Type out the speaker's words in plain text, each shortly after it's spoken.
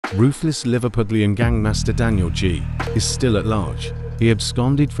Ruthless Liverpudlian gangmaster Daniel G is still at large. He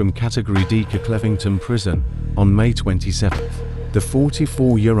absconded from Category D Clevington prison on May 27th. The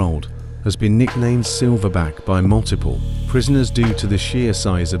 44-year-old has been nicknamed Silverback by multiple prisoners due to the sheer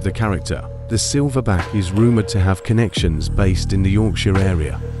size of the character. The Silverback is rumoured to have connections based in the Yorkshire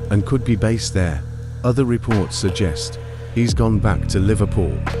area and could be based there. Other reports suggest he's gone back to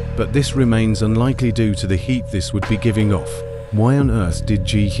Liverpool, but this remains unlikely due to the heat this would be giving off. Why on earth did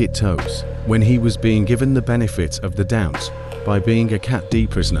G hit toes when he was being given the benefit of the doubt by being a Cat D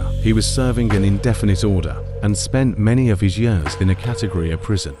prisoner? He was serving an indefinite order and spent many of his years in a Category A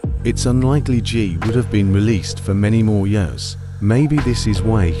prison. It's unlikely G would have been released for many more years. Maybe this is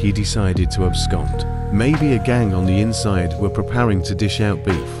why he decided to abscond. Maybe a gang on the inside were preparing to dish out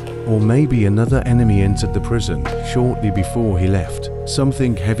beef. Or maybe another enemy entered the prison shortly before he left.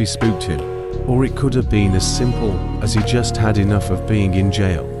 Something heavy spooked him. Or it could have been as simple as he just had enough of being in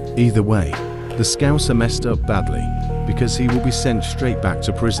jail. Either way, the Scouser messed up badly, because he will be sent straight back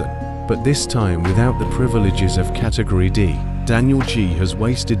to prison. But this time without the privileges of Category D. Daniel G has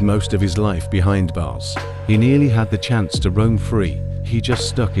wasted most of his life behind bars. He nearly had the chance to roam free, he just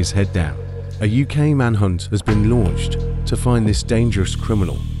stuck his head down. A UK manhunt has been launched to find this dangerous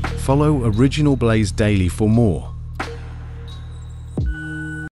criminal. Follow Original Blaze Daily for more.